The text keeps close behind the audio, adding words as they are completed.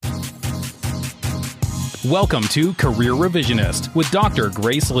Welcome to Career Revisionist with Dr.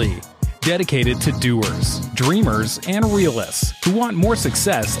 Grace Lee, dedicated to doers, dreamers, and realists who want more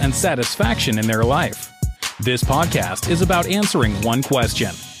success and satisfaction in their life. This podcast is about answering one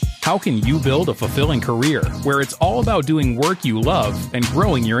question. How can you build a fulfilling career where it's all about doing work you love and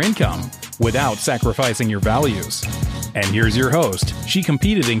growing your income without sacrificing your values? And here's your host. She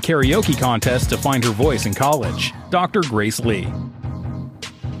competed in karaoke contests to find her voice in college, Dr. Grace Lee.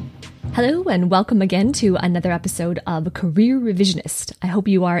 Hello and welcome again to another episode of Career Revisionist. I hope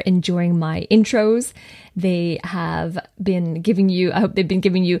you are enjoying my intros. They have been giving you, I hope they've been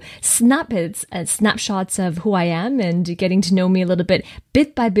giving you snippets and snapshots of who I am and getting to know me a little bit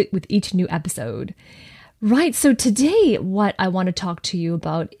by bit with each new episode. Right, so today what I want to talk to you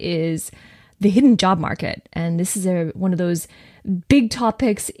about is the hidden job market. And this is one of those big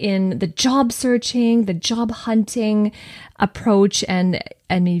topics in the job searching, the job hunting approach. And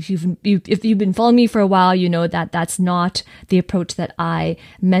I mean, if you've been following me for a while, you know that that's not the approach that I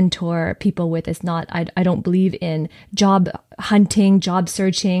mentor people with. It's not, I don't believe in job hunting, job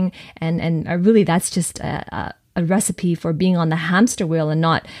searching. And really that's just a recipe for being on the hamster wheel and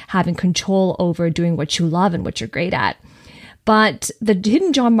not having control over doing what you love and what you're great at. But the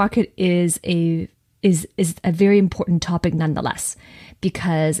hidden job market is a very important topic nonetheless,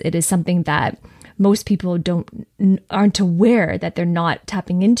 because it is something that most people aren't aware that they're not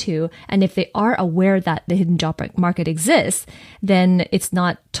tapping into. And if they are aware that the hidden job market exists, then it's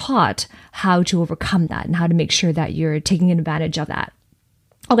not taught how to overcome that and how to make sure that you're taking advantage of that.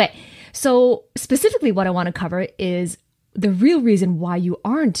 Okay, so specifically what I want to cover is the real reason why you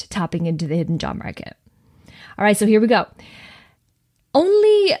aren't tapping into the hidden job market. All right, so here we go.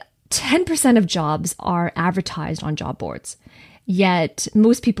 Only 10% of jobs are advertised on job boards. Yet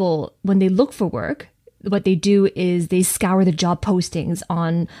most people, when they look for work, what they do is they scour the job postings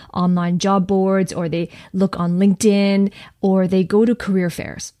on online job boards, or they look on LinkedIn, or they go to career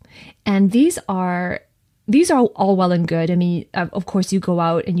fairs. And these are all well and good. I mean, of course, you go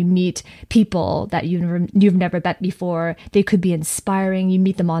out and you meet people that you've never met before. They could be inspiring. You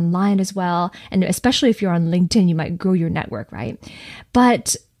meet them online as well. And especially if you're on LinkedIn, you might grow your network, right?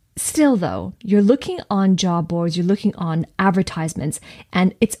 But still, though, you're looking on job boards, you're looking on advertisements,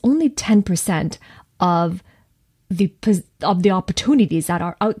 and it's only 10% of the opportunities that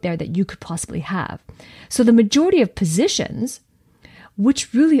are out there that you could possibly have. So the majority of positions,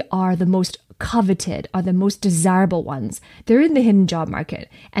 which really are the most coveted, are the most desirable ones, they're in the hidden job market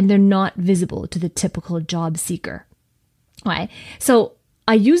and they're not visible to the typical job seeker. All right. So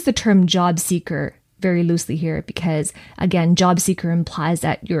I use the term job seeker very loosely here because, again, job seeker implies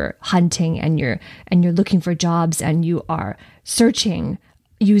that you're hunting and you're looking for jobs and you are searching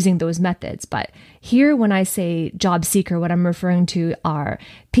using those methods. But here, when I say job seeker, what I'm referring to are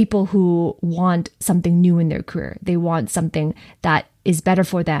people who want something new in their career. They want something that is better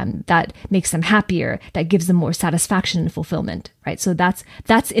for them, that makes them happier, that gives them more satisfaction and fulfillment, right? So that's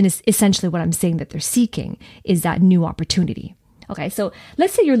essentially what I'm saying that they're seeking, is that new opportunity. Okay, so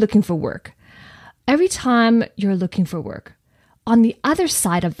let's say you're looking for work. Every time you're looking for work, on the other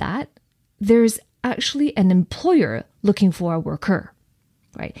side of that, there's actually an employer looking for a worker,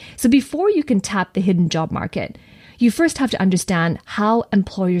 right? So before you can tap the hidden job market, you first have to understand how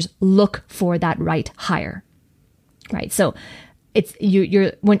employers look for that right hire, right? So it's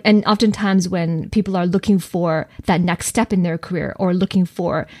and oftentimes when people are looking for that next step in their career or looking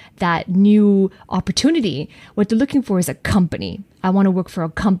for that new opportunity, what they're looking for is a company. I want to work for a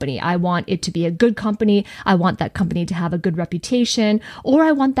company. I want it to be a good company. I want that company to have a good reputation, or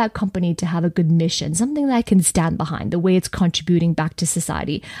I want that company to have a good mission, something that I can stand behind, the way it's contributing back to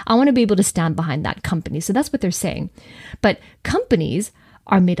society. I want to be able to stand behind that company. So that's what they're saying. But companies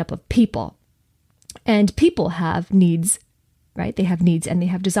are made up of people, and people have needs, right? They have needs and they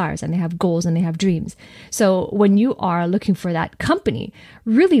have desires and they have goals and they have dreams. So when you are looking for that company,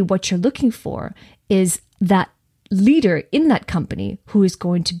 really what you're looking for is that leader in that company who is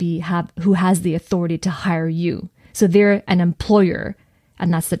going to who has the authority to hire you. So they're an employer,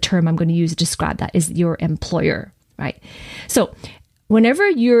 and that's the term I'm going to use to describe that, is your employer, right? So whenever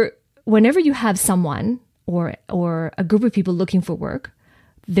you have someone or a group of people looking for work,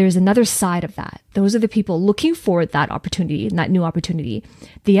 there's another side of that. Those are the people looking for that opportunity, that new opportunity.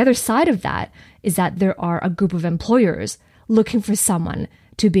 The other side of that is that there are a group of employers looking for someone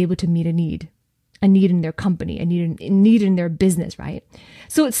to be able to meet a need in their company, a need in their business, right?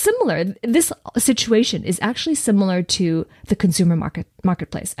 So it's similar. This situation is actually similar to the consumer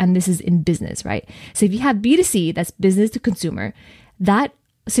marketplace, and this is in business, right? So if you have B2C, that's business to consumer, that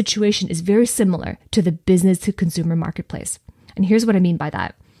situation is very similar to the business to consumer marketplace. And here's what I mean by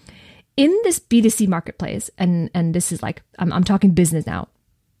that. in this B2C marketplace, and this is like, I'm talking business now,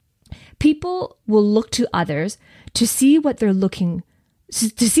 people will look to others to see what they're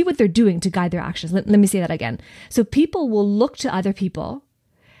doing to guide their actions. Let me say that again. So people will look to other people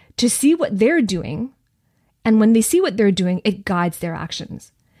to see what they're doing. And when they see what they're doing, it guides their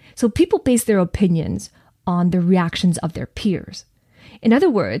actions. So people base their opinions on the reactions of their peers. In other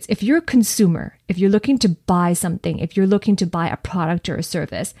words, if you're a consumer, if you're looking to buy something, if you're looking to buy a product or a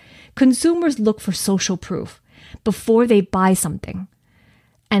service, consumers look for social proof before they buy something.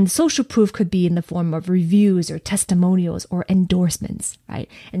 And social proof could be in the form of reviews or testimonials or endorsements, right?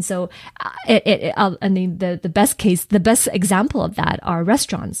 And so the best example of that are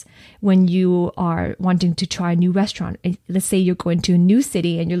restaurants. When you are wanting to try a new restaurant, let's say you're going to a new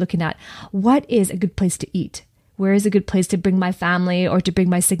city and you're looking at what is a good place to eat? Where is a good place to bring my family or to bring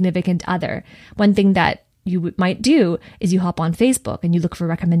my significant other? One thing that you might do is you hop on Facebook and you look for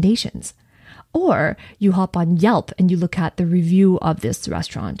recommendations. Or you hop on Yelp and you look at the review of this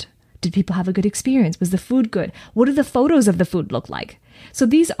restaurant. Did people have a good experience? Was the food good? What do the photos of the food look like? So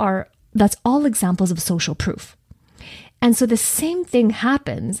that's all examples of social proof. And so the same thing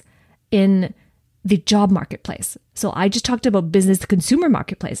happens in the job marketplace. So I just talked about business to consumer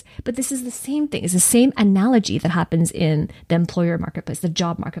marketplace, but this is the same thing. It's the same analogy that happens in the employer marketplace, the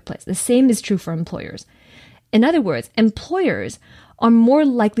job marketplace. The same is true for employers. In other words, employers are more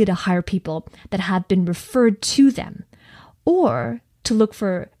likely to hire people that have been referred to them, or to look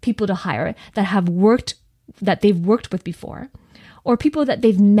for people to hire that they've worked with before, or people that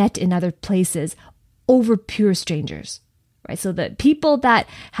they've met in other places over pure strangers, right? So the people that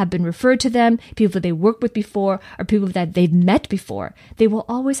have been referred to them, people that they worked with before, or people that they've met before, they will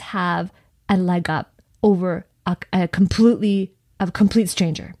always have a leg up over a complete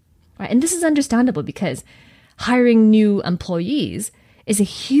stranger, right? And this is understandable because hiring new employees is a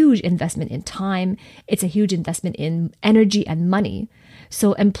huge investment in time. It's a huge investment in energy and money.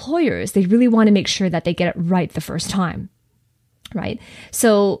 So employers, they really want to make sure that they get it right the first time, right?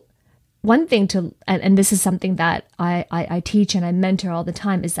 So one thing and this is something that I teach and I mentor all the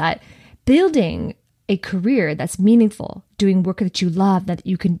time, is that building a career that's meaningful, doing work that you love, that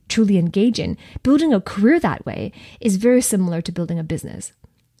you can truly engage in, building a career that way is very similar to building a business,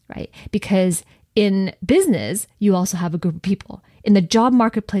 right? Because in business, you also have a group of people. In the job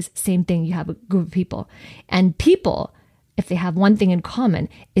marketplace, same thing, you have a group of people. And people, if they have one thing in common,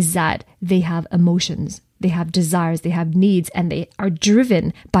 is that they have emotions, they have desires, they have needs, and they are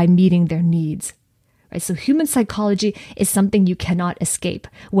driven by meeting their needs. Right? So human psychology is something you cannot escape,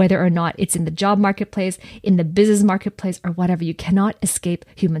 whether or not it's in the job marketplace, in the business marketplace, or whatever. You cannot escape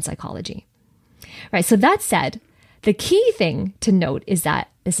human psychology. Right? So that said, the key thing to note is that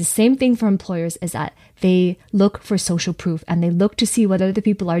it's the same thing for employers, is that they look for social proof and they look to see what other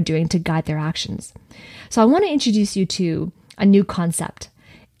people are doing to guide their actions. So I want to introduce you to a new concept.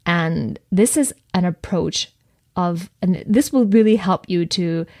 And this is an approach and this will really help you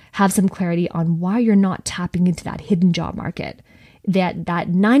to have some clarity on why you're not tapping into that hidden job market, that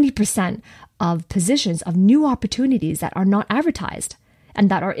 90% of positions, of new opportunities that are not advertised and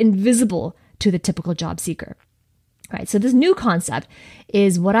that are invisible to the typical job seeker. Right. So this new concept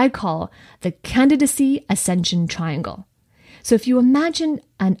is what I call the candidacy ascension triangle. So if you imagine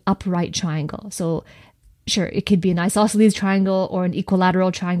an upright triangle, so sure, it could be an isosceles triangle or an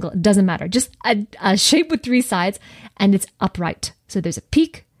equilateral triangle, it doesn't matter. Just a shape with three sides and it's upright. So there's a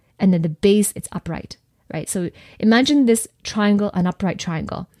peak and then the base, it's upright, right? So imagine this triangle, an upright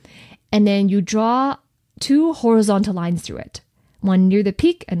triangle, and then you draw two horizontal lines through it, one near the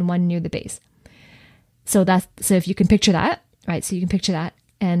peak and one near the base. So if you can picture that, right? So you can picture that.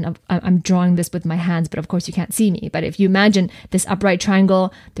 And I'm drawing this with my hands, but of course you can't see me. But if you imagine this upright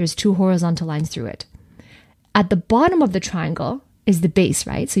triangle, there's two horizontal lines through it. At the bottom of the triangle is the base,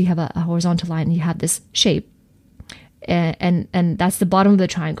 right? So you have a horizontal line and you have this shape. And that's the bottom of the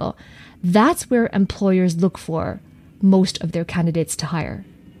triangle. That's where employers look for most of their candidates to hire.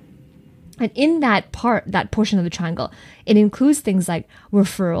 And in that portion of the triangle, it includes things like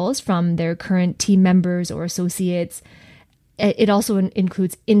referrals from their current team members or associates. It also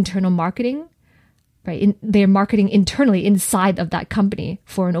includes internal marketing, right? They're marketing internally inside of that company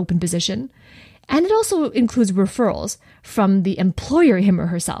for an open position. And it also includes referrals from the employer, him or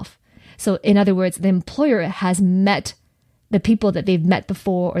herself. So in other words, the employer has met the people that they've met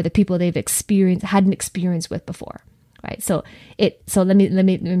before or the people they've had an experience with before. Right. So let me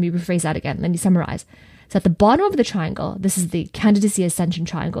rephrase that again. Let me summarize. So at the bottom of the triangle, this is the candidacy ascension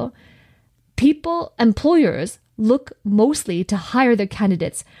triangle. Employers look mostly to hire their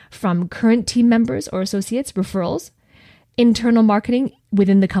candidates from current team members or associates, referrals, internal marketing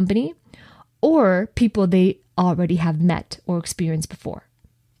within the company, or people they already have met or experienced before.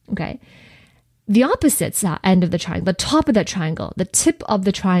 Okay. The opposite end of the triangle, the top of that triangle, the tip of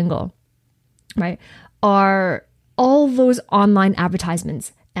the triangle, right, are all those online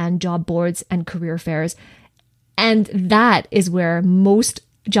advertisements and job boards and career fairs. And that is where most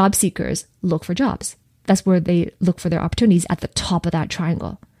job seekers look for jobs. That's where they look for their opportunities, at the top of that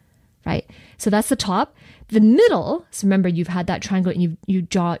triangle, right? So that's the top. The middle, so remember you've had that triangle and you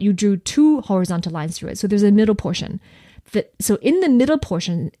drew two horizontal lines through it. So there's a middle portion. So in the middle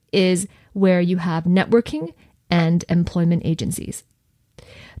portion is where you have networking and employment agencies.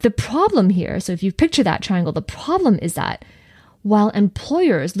 The problem here, so if you picture that triangle, the problem is that while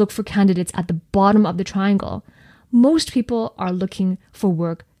employers look for candidates at the bottom of the triangle, most people are looking for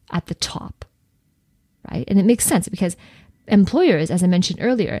work at the top, right? And it makes sense because employers, as I mentioned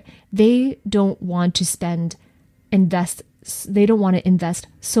earlier, they don't want to invest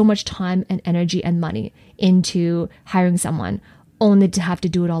so much time and energy and money into hiring someone only to have to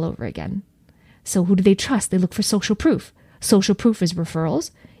do it all over again. So who do they trust? They look for social proof. Social proof is referrals,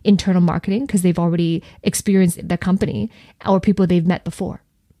 internal marketing, because they've already experienced the company, or people they've met before,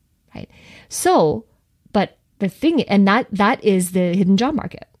 right? So, but the thing, and that is the hidden job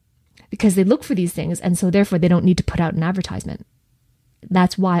market, because they look for these things, and so therefore they don't need to put out an advertisement.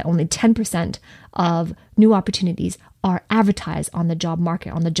 That's why only 10% of new opportunities are advertised on the job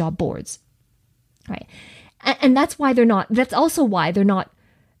market, on the job boards, right? And that's why that's also why they're not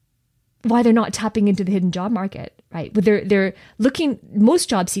tapping into the hidden job market, right? But they're looking, most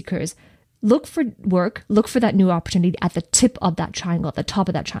job seekers look for work, look for that new opportunity at the tip of that triangle, at the top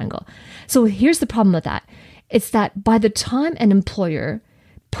of that triangle. So here's the problem with that. It's that by the time an employer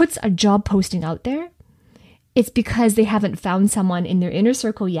puts a job posting out there, it's because they haven't found someone in their inner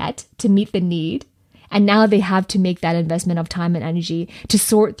circle yet to meet the need. And now they have to make that investment of time and energy to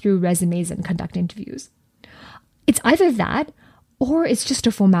sort through resumes and conduct interviews. It's either that or it's just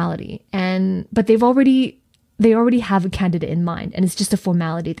a formality. But they already have a candidate in mind, and it's just a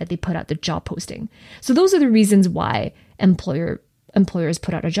formality that they put out the job posting. So those are the reasons why employers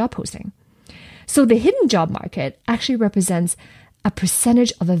put out a job posting. So the hidden job market actually represents a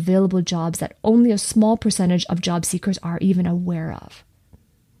percentage of available jobs that only a small percentage of job seekers are even aware of.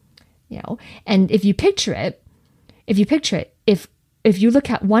 And if you picture it, if you look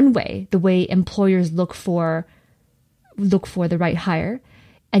at one way, the way employers look for the right hire,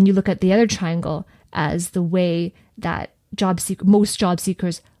 and you look at the other triangle as the way that most job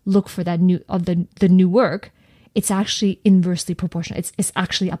seekers look for that the new work, it's actually inversely proportional. It's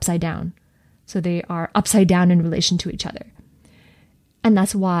actually upside down. So they are upside down in relation to each other. And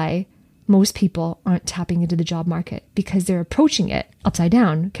that's why most people aren't tapping into the job market, because they're approaching it upside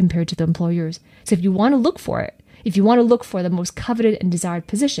down compared to the employers. So if you want to look for it, if you want to look for the most coveted and desired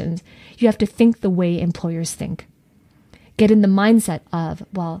positions, you have to think the way employers think. Get in the mindset of,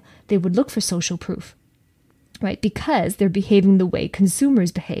 well, they would look for social proof, right? Because they're behaving the way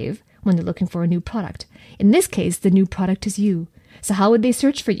consumers behave when they're looking for a new product. In this case, the new product is you. So how would they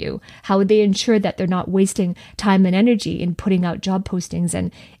search for you? How would they ensure that they're not wasting time and energy in putting out job postings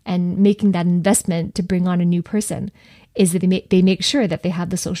and making that investment to bring on a new person? Is that they make sure that they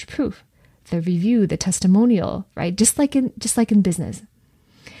have the social proof, the review, the testimonial, right? Just like in business.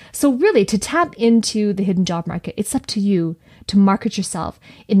 So really, to tap into the hidden job market, it's up to you to market yourself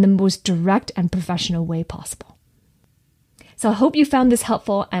in the most direct and professional way possible. So I hope you found this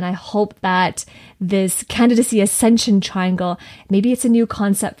helpful, and I hope that this candidacy ascension triangle, maybe it's a new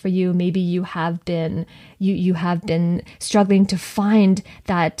concept for you. Maybe you have been struggling to find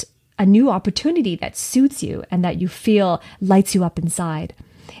that a new opportunity that suits you and that you feel lights you up inside.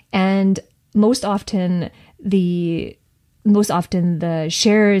 And most often the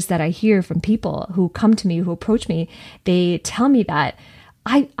shares that I hear from people who come to me, who approach me, they tell me that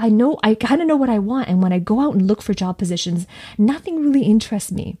I kind of know what I want. And when I go out and look for job positions, nothing really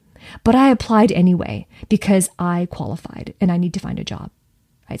interests me, but I applied anyway because I qualified and I need to find a job.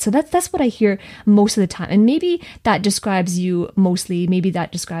 Right? So that's what I hear most of the time. And maybe that describes you mostly, maybe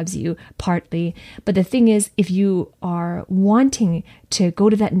that describes you partly. But the thing is, if you are wanting to go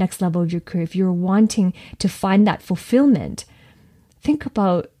to that next level of your career, if you're wanting to find that fulfillment, think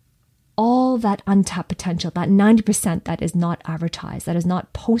about all that untapped potential, that 90% that is not advertised, that is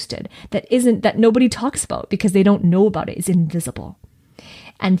not posted, that nobody talks about because they don't know about it, is invisible.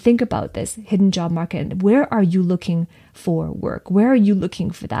 And think about this hidden job market. Where are you looking for work? Where are you looking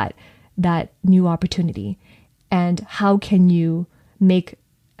for that new opportunity? And how can you make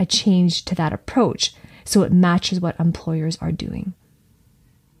a change to that approach so it matches what employers are doing?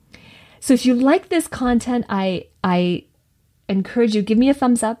 So if you like this content, I encourage you, give me a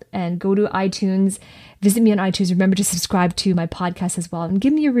thumbs up and go to iTunes, visit me on iTunes. Remember to subscribe to my podcast as well and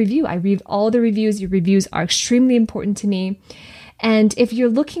give me a review. I read all the reviews. Your reviews are extremely important to me. And if you're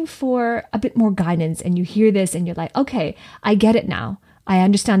looking for a bit more guidance and you hear this and you're like, okay, I get it now. I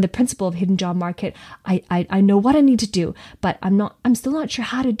understand the principle of hidden job market. I know what I need to do, but I'm still not sure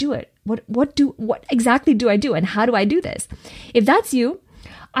how to do it. What exactly do I do and how do I do this? If that's you,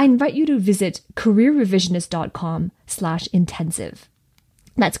 I invite you to visit careerrevisionist.com/intensive.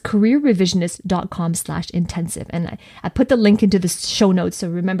 That's careerrevisionist.com/intensive. And I put the link into the show notes. So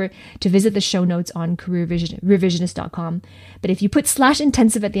remember to visit the show notes on careerrevisionist.com. But if you put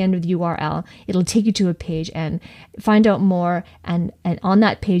 /intensive at the end of the URL, it'll take you to a page and find out more. And on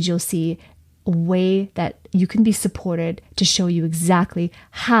that page, you'll see a way that you can be supported to show you exactly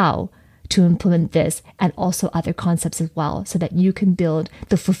how to implement this and also other concepts as well, so that you can build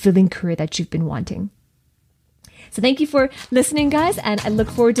the fulfilling career that you've been wanting. So thank you for listening, guys, and I look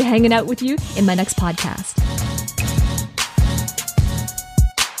forward to hanging out with you in my next podcast.